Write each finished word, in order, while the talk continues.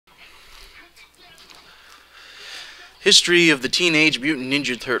History of the Teenage Mutant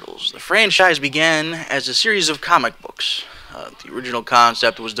Ninja Turtles. The franchise began as a series of comic books. The original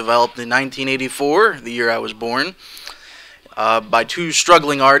concept was developed in 1984, the year I was born, by two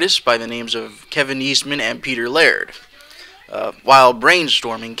struggling artists by the names of Kevin Eastman and Peter Laird. While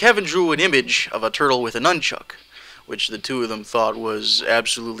brainstorming, Kevin drew an image of a turtle with a nunchuck, which the two of them thought was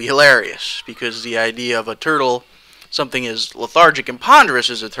absolutely hilarious, because the idea of a turtle, something as lethargic and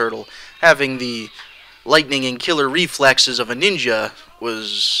ponderous as a turtle, having the lightning and killer reflexes of a ninja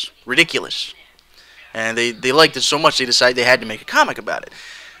was ridiculous. And they liked it so much they decided they had to make a comic about it.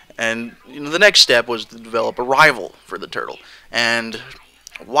 And the next step was to develop a rival for the turtle. And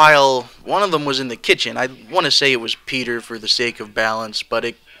while one of them was in the kitchen, I want to say it was Peter for the sake of balance, but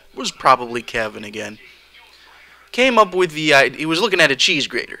it was probably Kevin again. Came up with the idea. He was looking at a cheese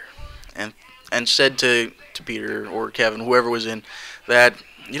grater and said to Peter or Kevin, whoever was in, that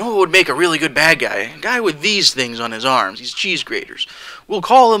what would make a really good bad guy? A guy with these things on his arms, these cheese graters. We'll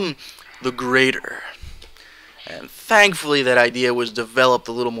call him the Grater. And thankfully that idea was developed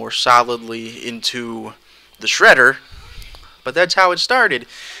a little more solidly into the Shredder. But that's how it started.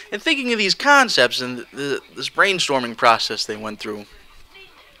 And thinking of these concepts and this brainstorming process they went through,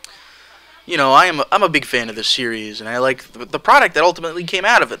 I'm a big fan of this series, and I like the product that ultimately came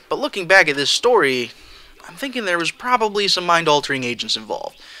out of it. But looking back at this story, I'm thinking there was probably some mind-altering agents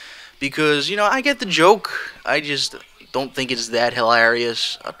involved. Because, I get the joke, I just don't think it's that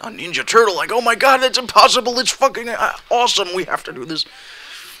hilarious. A Ninja Turtle, like, oh my god, that's impossible, it's fucking awesome, we have to do this.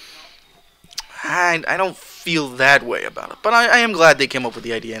 I don't feel that way about it. But I am glad they came up with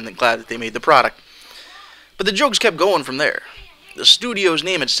the idea, and glad that they made the product. But the jokes kept going from there. The studio's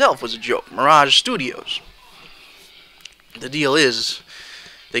name itself was a joke, Mirage Studios. The deal is,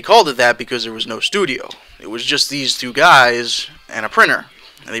 they called it that because there was no studio. It was just these two guys and a printer.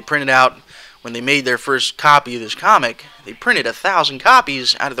 And they printed out, when they made their first copy of this comic, they printed 1,000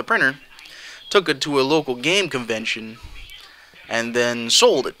 copies out of the printer, took it to a local game convention, and then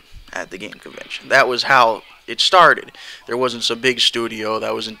sold it at the game convention. That was how it started. There wasn't some big studio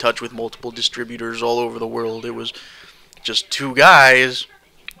that was in touch with multiple distributors all over the world. It was just two guys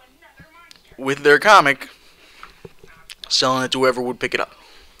with their comic selling it to whoever would pick it up.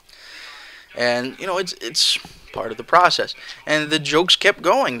 And, it's part of the process. And the jokes kept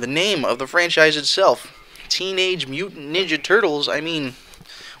going. The name of the franchise itself, Teenage Mutant Ninja Turtles, I mean,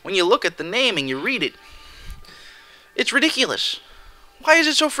 when you look at the name and you read it, it's ridiculous. Why is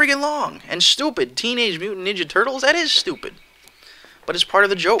it so friggin' long and stupid? Teenage Mutant Ninja Turtles? That is stupid. But it's part of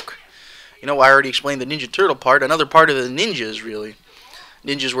the joke. I already explained the Ninja Turtle part. Another part of the ninjas, really.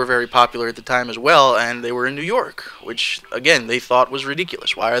 Ninjas were very popular at the time as well, and they were in New York, which, again, they thought was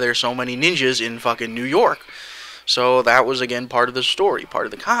ridiculous. Why are there so many ninjas in fucking New York? So that was, again, part of the story, part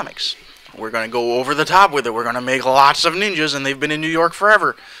of the comics. We're going to go over the top with it. We're going to make lots of ninjas, and they've been in New York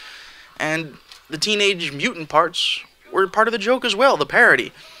forever. And the Teenage Mutant parts were part of the joke as well, the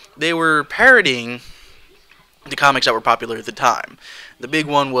parody. They were parodying the comics that were popular at the time. The big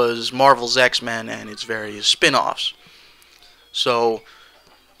one was Marvel's X-Men and its various spin-offs. So,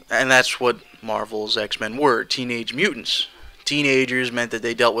 and that's what Marvel's X-Men were, teenage mutants. Teenagers meant that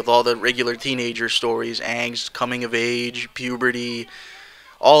they dealt with all the regular teenager stories, angst, coming of age, puberty,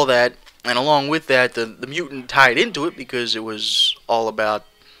 all that. And along with that, the mutant tied into it because it was all about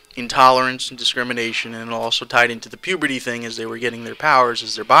intolerance and discrimination, and it also tied into the puberty thing as they were getting their powers,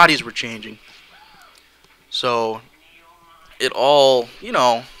 as their bodies were changing. So, it all,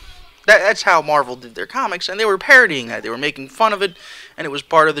 that's how Marvel did their comics, and they were parodying that. They were making fun of it, and it was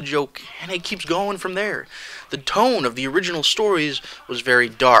part of the joke, and it keeps going from there. The tone of the original stories was very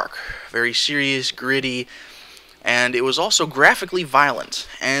dark, very serious, gritty, and it was also graphically violent.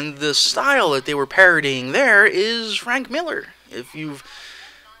 And the style that they were parodying there is Frank Miller. If you've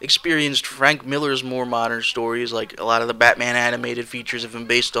experienced Frank Miller's more modern stories, like a lot of the Batman animated features have been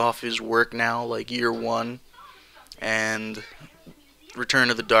based off his work now, like Year One and Return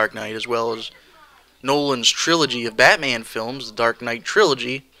of the Dark Knight, as well as Nolan's trilogy of Batman films, the Dark Knight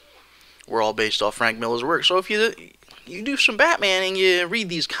trilogy, were all based off Frank Miller's work. So if you do some Batman and you read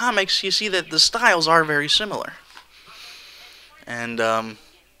these comics, you see that the styles are very similar. And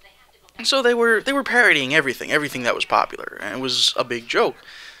so they were parodying everything that was popular, and it was a big joke.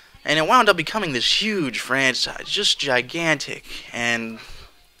 And it wound up becoming this huge franchise, just gigantic, and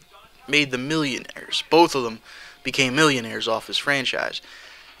made them millionaires. Both of them became millionaires off this franchise.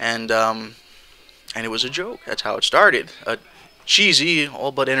 And it was a joke. That's how it started. A cheesy,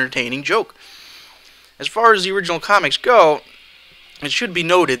 all but entertaining joke. As far as the original comics go, it should be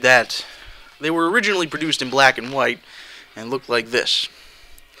noted that they were originally produced in black and white and looked like this.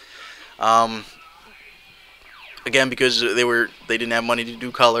 Again, because they didn't have money to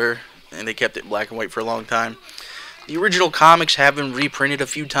do color, and they kept it black and white for a long time. The original comics have been reprinted a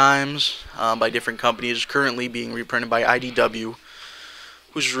few times by different companies, currently being reprinted by IDW,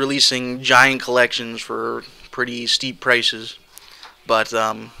 who's releasing giant collections for pretty steep prices. But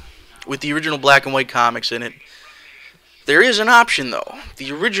with the original black and white comics in it, there is an option though.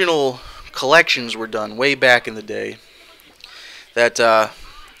 The original collections were done way back in the day that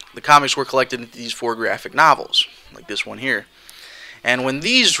the comics were collected into these 4 graphic novels, like this one here. And when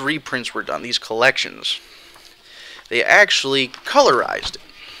these reprints were done, these collections, they actually colorized it.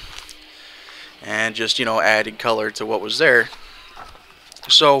 And just, added color to what was there.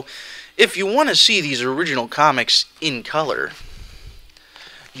 So, if you want to see these original comics in color,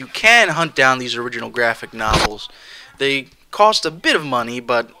 you can hunt down these original graphic novels. They cost a bit of money,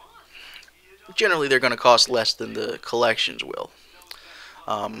 but generally they're going to cost less than the collections will.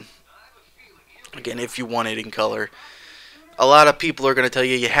 Again, if you want it in color. A lot of people are going to tell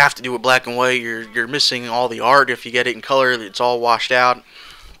you have to do it black and white. You're missing all the art. If you get it in color, it's all washed out.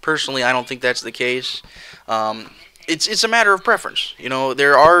 Personally, I don't think that's the case. It's a matter of preference.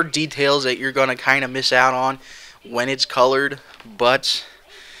 There are details that you're going to kind of miss out on when it's colored, but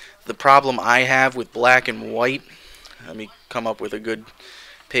the problem I have with black and white, let me come up with a good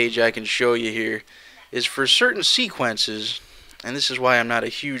page I can show you here, is for certain sequences, and this is why I'm not a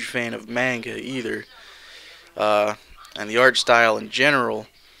huge fan of manga either, and the art style in general.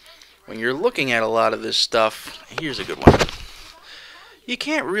 When you're looking at a lot of this stuff, here's a good one. You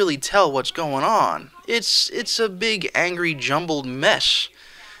can't really tell what's going on. It's a big, angry, jumbled mess.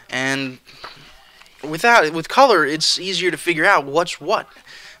 And with color, it's easier to figure out what's what.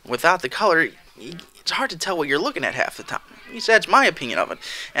 Without the color, it's hard to tell what you're looking at half the time. At least that's my opinion of it.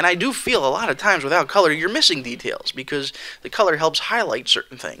 And I do feel a lot of times without color, you're missing details because the color helps highlight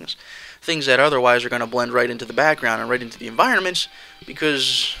certain things. Things that otherwise are going to blend right into the background and right into the environments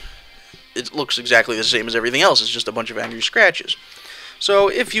because it looks exactly the same as everything else. It's just a bunch of angry scratches. So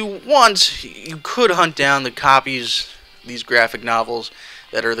if you want, you could hunt down the copies, these graphic novels,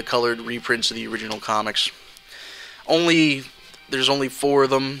 that are the colored reprints of the original comics. There's only 4 of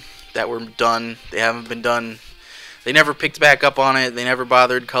them that were done. They haven't been done. They never picked back up on it. They never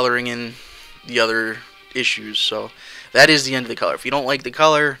bothered coloring in the other issues. So that is the end of the color. If you don't like the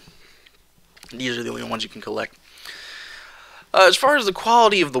color, these are the only ones you can collect. As far as the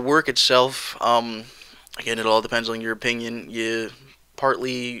quality of the work itself, again, it all depends on your opinion. You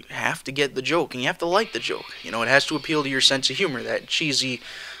partly have to get the joke, and you have to like the joke. It has to appeal to your sense of humor, that cheesy,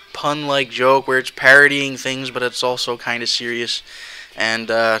 pun-like joke where it's parodying things, but it's also kind of serious. And,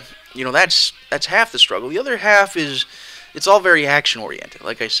 that's half the struggle. The other half is, it's all very action-oriented.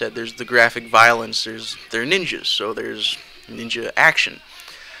 Like I said, there's the graphic violence, they're ninjas, so there's ninja action.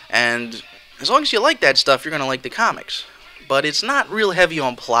 And as long as you like that stuff, you're going to like the comics. But it's not real heavy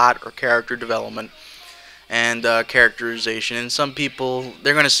on plot or character development and characterization. And some people,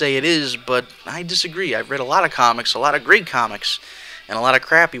 they're going to say it is, but I disagree. I've read a lot of comics, a lot of great comics, and a lot of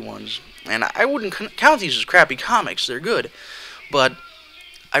crappy ones. And I wouldn't count these as crappy comics. They're good. But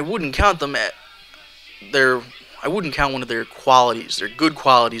I wouldn't count them at I wouldn't count one of their qualities, their good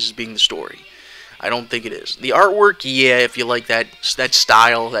qualities, as being the story. I don't think it is. The artwork, yeah, if you like that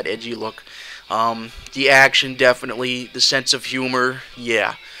style, that edgy look. The action, definitely. The sense of humor,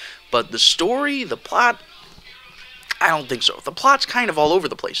 yeah. But the story, the plot, I don't think so. The plot's kind of all over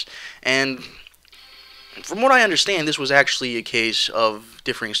the place. And from what I understand, this was actually a case of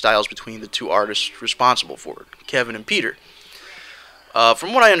differing styles between the 2 artists responsible for it, Kevin and Peter.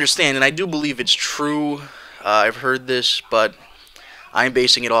 From what I understand, and I do believe it's true, I've heard this, but I'm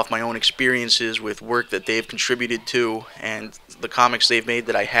basing it off my own experiences with work that they've contributed to and the comics they've made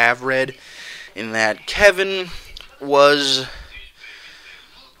that I have read, in that Kevin was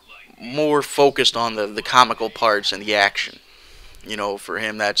more focused on the comical parts and the action. For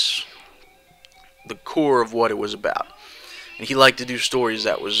him, that's the core of what it was about. And he liked to do stories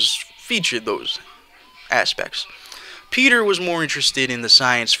that featured those aspects. Peter was more interested in the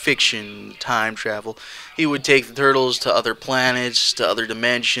science fiction, time travel. He would take the turtles to other planets, to other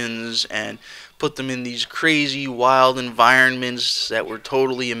dimensions, and put them in these crazy, wild environments that were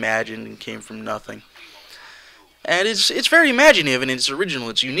totally imagined and came from nothing. And it's very imaginative and it's original,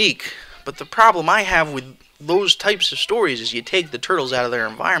 it's unique. But the problem I have with those types of stories is you take the turtles out of their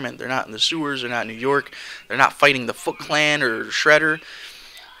environment. They're not in the sewers, they're not in New York, they're not fighting the Foot Clan or Shredder.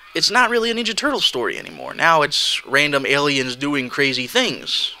 It's not really a Ninja Turtle story anymore. Now it's random aliens doing crazy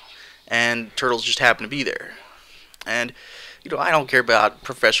things, and turtles just happen to be there. And, I don't care about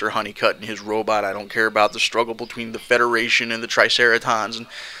Professor Honeycutt and his robot. I don't care about the struggle between the Federation and the Triceratons. And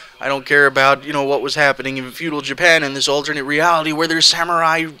I don't care about, what was happening in feudal Japan in this alternate reality where there's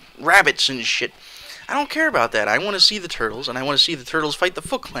samurai rabbits and shit. I don't care about that. I want to see the Turtles, and I want to see the Turtles fight the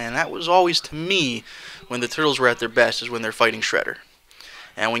Foot Clan. That was always, to me, when the Turtles were at their best, is when they're fighting Shredder.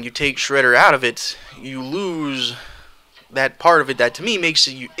 And when you take Shredder out of it, you lose that part of it that, to me, makes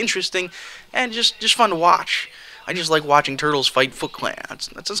it interesting and just fun to watch. I just like watching Turtles fight Foot Clan.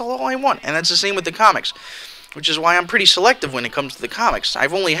 That's all I want. And that's the same with the comics, which is why I'm pretty selective when it comes to the comics.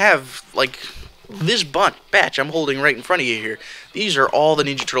 I've only have, like, this batch I'm holding right in front of you here. These are all the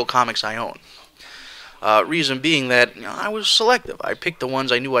Ninja Turtle comics I own. Reason being that I was selective. I picked the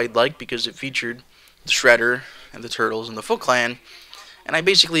ones I knew I'd like because it featured the Shredder and the Turtles and the Foot Clan, and I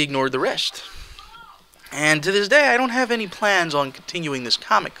basically ignored the rest. And to this day, I don't have any plans on continuing this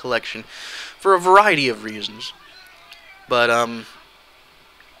comic collection for a variety of reasons. But,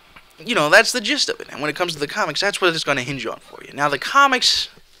 that's the gist of it. And when it comes to the comics, that's what it's going to hinge on for you. Now, the comics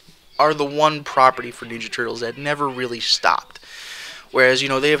are the one property for Ninja Turtles that never really stopped. Whereas,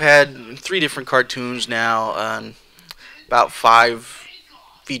 they've had 3 different cartoons now, and about 5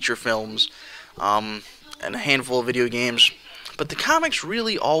 feature films, and a handful of video games. But the comics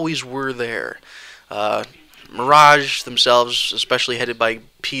really always were there. Mirage themselves, especially headed by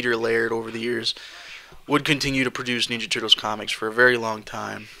Peter Laird over the years, would continue to produce Ninja Turtles comics for a very long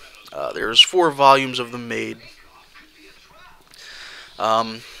time. There's 4 volumes of them made.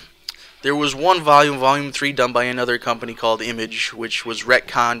 There was one volume, Volume 3, done by another company called Image, which was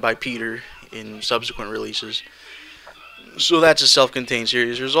retconned by Peter in subsequent releases. So that's a self-contained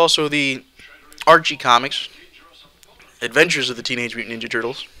series. There's also the Archie comics, Adventures of the Teenage Mutant Ninja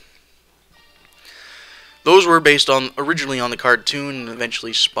Turtles. Those were based originally on the cartoon and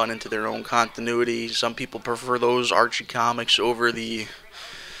eventually spun into their own continuity. Some people prefer those Archie comics over the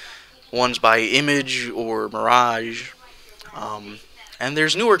ones by Image or Mirage. And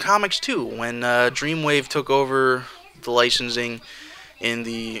there's newer comics too. When Dreamwave took over the licensing in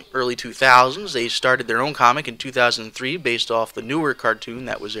the early 2000s, they started their own comic in 2003 based off the newer cartoon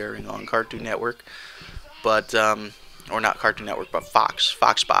that was airing on Cartoon Network. But, or not Cartoon Network, but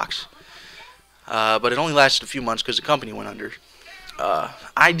Foxbox. But it only lasted a few months because the company went under.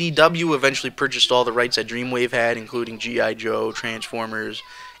 IDW eventually purchased all the rights that Dreamwave had, including G.I. Joe, Transformers,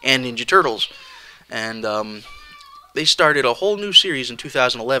 and Ninja Turtles. And they started a whole new series in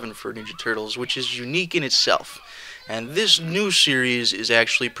 2011 for Ninja Turtles, which is unique in itself. And this new series is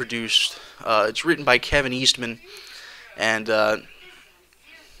actually produced, it's written by Kevin Eastman, and I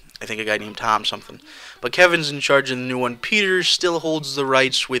think a guy named Tom something. But Kevin's in charge of the new one. Peter still holds the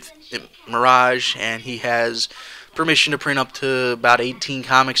rights with Mirage, and he has permission to print up to about 18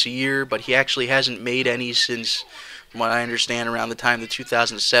 comics a year, but he actually hasn't made any since, from what I understand, around the time the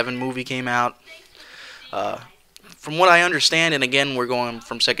 2007 movie came out. From what I understand, and again, we're going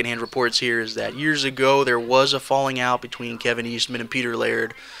from secondhand reports here, is that years ago there was a falling out between Kevin Eastman and Peter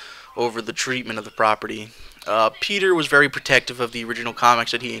Laird over the treatment of the property. Peter was very protective of the original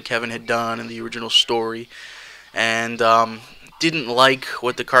comics that he and Kevin had done and the original story, and didn't like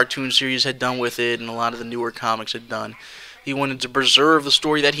what the cartoon series had done with it and a lot of the newer comics had done. He wanted to preserve the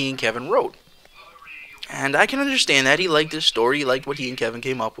story that he and Kevin wrote. And I can understand that. He liked this story, he liked what he and Kevin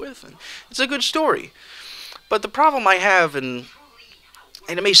came up with, and it's a good story. But the problem I have, and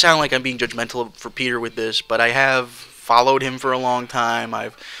it may sound like I'm being judgmental for Peter with this, but I have followed him for a long time.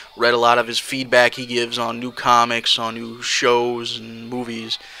 I've read a lot of his feedback he gives on new comics, on new shows and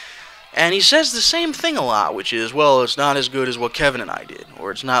movies. And he says the same thing a lot, which is, well, it's not as good as what Kevin and I did. Or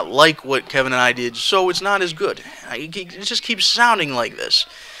it's not like what Kevin and I did, so it's not as good. It just keeps sounding like this.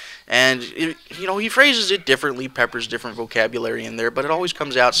 And, he phrases it differently, peppers different vocabulary in there, but it always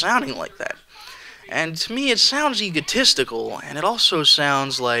comes out sounding like that. And to me, it sounds egotistical, and it also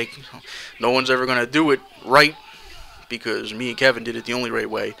sounds like no one's ever going to do it right because me and Kevin did it the only right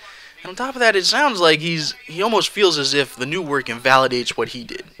way. And on top of that, it sounds like he almost feels as if the new work invalidates what he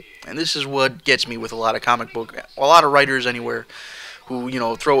did. And this is what gets me with a lot of writers anywhere who,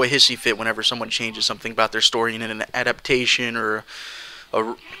 throw a hissy fit whenever someone changes something about their story in an adaptation or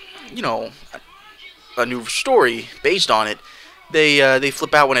a new story based on it. They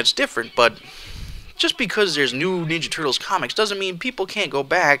flip out when it's different, but just because there's new Ninja Turtles comics doesn't mean people can't go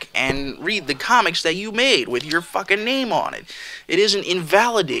back and read the comics that you made with your fucking name on it. It isn't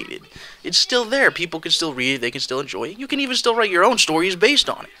invalidated. It's still there. People can still read it. They can still enjoy it. You can even still write your own stories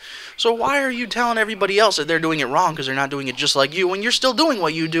based on it. So why are you telling everybody else that they're doing it wrong because they're not doing it just like you when you're still doing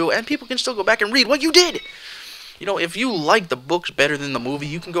what you do and people can still go back and read what you did? If you like the books better than the movie,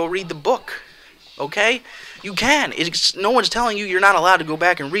 you can go read the book. Okay? You can. No one's telling you you're not allowed to go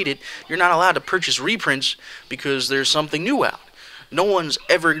back and read it. You're not allowed to purchase reprints because there's something new out. No one's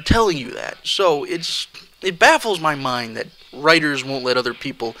ever telling you that. So it baffles my mind that writers won't let other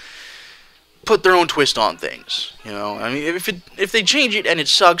people put their own twist on things. You know, I mean, if they change it and it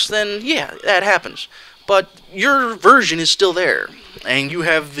sucks, then yeah, that happens. But your version is still there, and you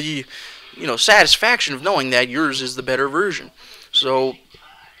have the, satisfaction of knowing that yours is the better version. So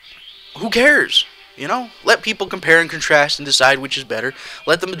who cares? Let people compare and contrast and decide which is better.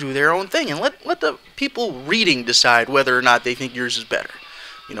 Let them do their own thing, and let the people reading decide whether or not they think yours is better.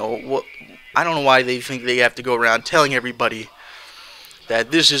 I don't know why they think they have to go around telling everybody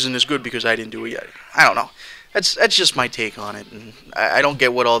that this isn't as good because I didn't do it yet. I don't know. That's just my take on it, and I don't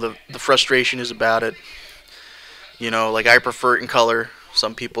get what all the frustration is about it. Like I prefer it in color.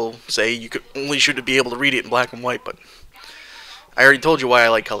 Some people say you should be able to read it in black and white, but I already told you why I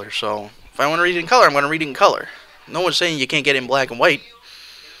like color, so if I want to read it in color, I'm going to read it in color. No one's saying you can't get it in black and white.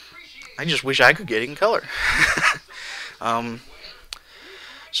 I just wish I could get it in color.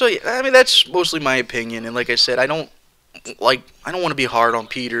 So yeah, I mean that's mostly my opinion, and like I said, I don't want to be hard on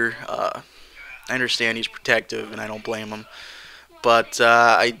Peter. I understand he's protective, and I don't blame him, but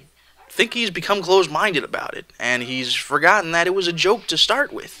I think he's become closed-minded about it, and he's forgotten that it was a joke to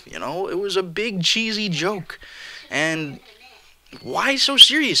start with. It was a big cheesy joke, and why so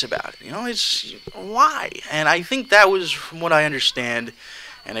serious about it? It's why, and I think that was from what I understand.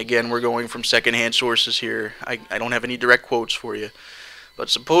 And again, we're going from secondhand sources here. I don't have any direct quotes for you. But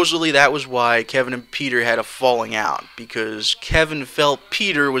supposedly that was why Kevin and Peter had a falling out, because Kevin felt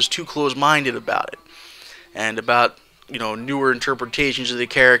Peter was too close-minded about it, and about newer interpretations of the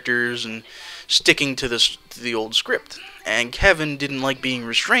characters and sticking to the old script. And Kevin didn't like being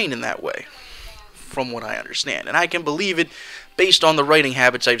restrained in that way, from what I understand. And I can believe it based on the writing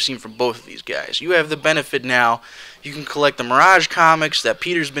habits I've seen from both of these guys. You have the benefit now. You can collect the Mirage comics that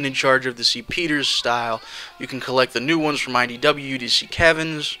Peter's been in charge of to see Peter's style. You can collect the new ones from IDW to see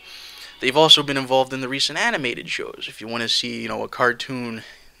Kevin's. They've also been involved in the recent animated shows. If you want to see, a cartoon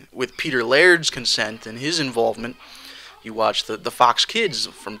with Peter Laird's consent and his involvement, you watch the Fox Kids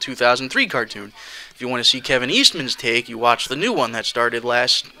from 2003 cartoon. If you want to see Kevin Eastman's take, you watch the new one that started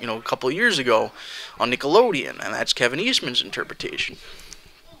a couple of years ago on Nickelodeon, and that's Kevin Eastman's interpretation.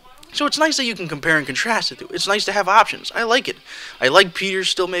 So it's nice that you can compare and contrast it. It's nice to have options. I like it. I like Peter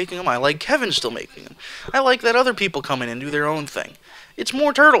still making them. I like Kevin still making them. I like that other people come in and do their own thing. It's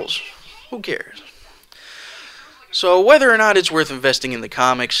more Turtles. Who cares? So whether or not it's worth investing in the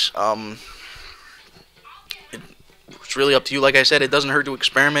comics, it's really up to you. Like I said, it doesn't hurt to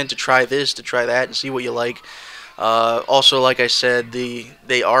experiment, to try this, to try that, and see what you like. Also, like I said,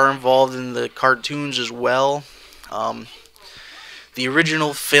 they are involved in the cartoons as well. The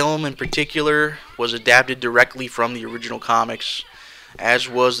original film, in particular, was adapted directly from the original comics, as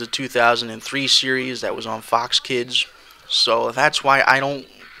was the 2003 series that was on Fox Kids. So that's why I don't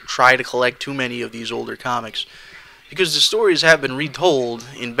try to collect too many of these older comics, because the stories have been retold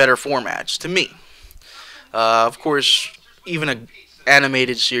in better formats, to me. Of course, even an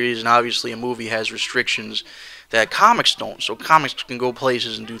animated series and obviously a movie has restrictions that comics don't, so comics can go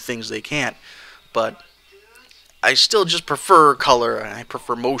places and do things they can't. But I still just prefer color, and I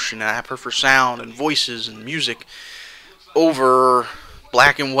prefer motion, and I prefer sound and voices and music over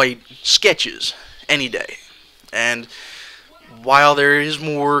black and white sketches any day. And while there is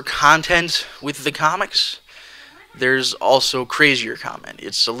more content with the comics, there's also crazier content.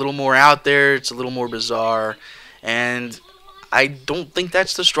 It's a little more out there, it's a little more bizarre, and I don't think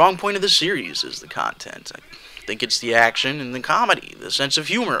that's the strong point of the series, is the content. I think it's the action and the comedy, the sense of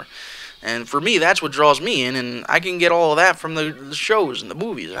humor. And for me, that's what draws me in, and I can get all of that from the shows and the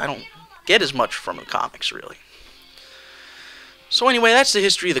movies. I don't get as much from the comics, really. So anyway, that's the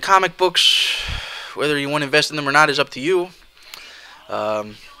history of the comic books. Whether you want to invest in them or not is up to you.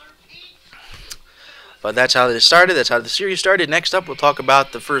 But that's how it started. That's how the series started. Next up, we'll talk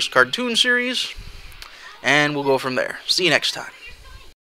about the first cartoon series, and we'll go from there. See you next time.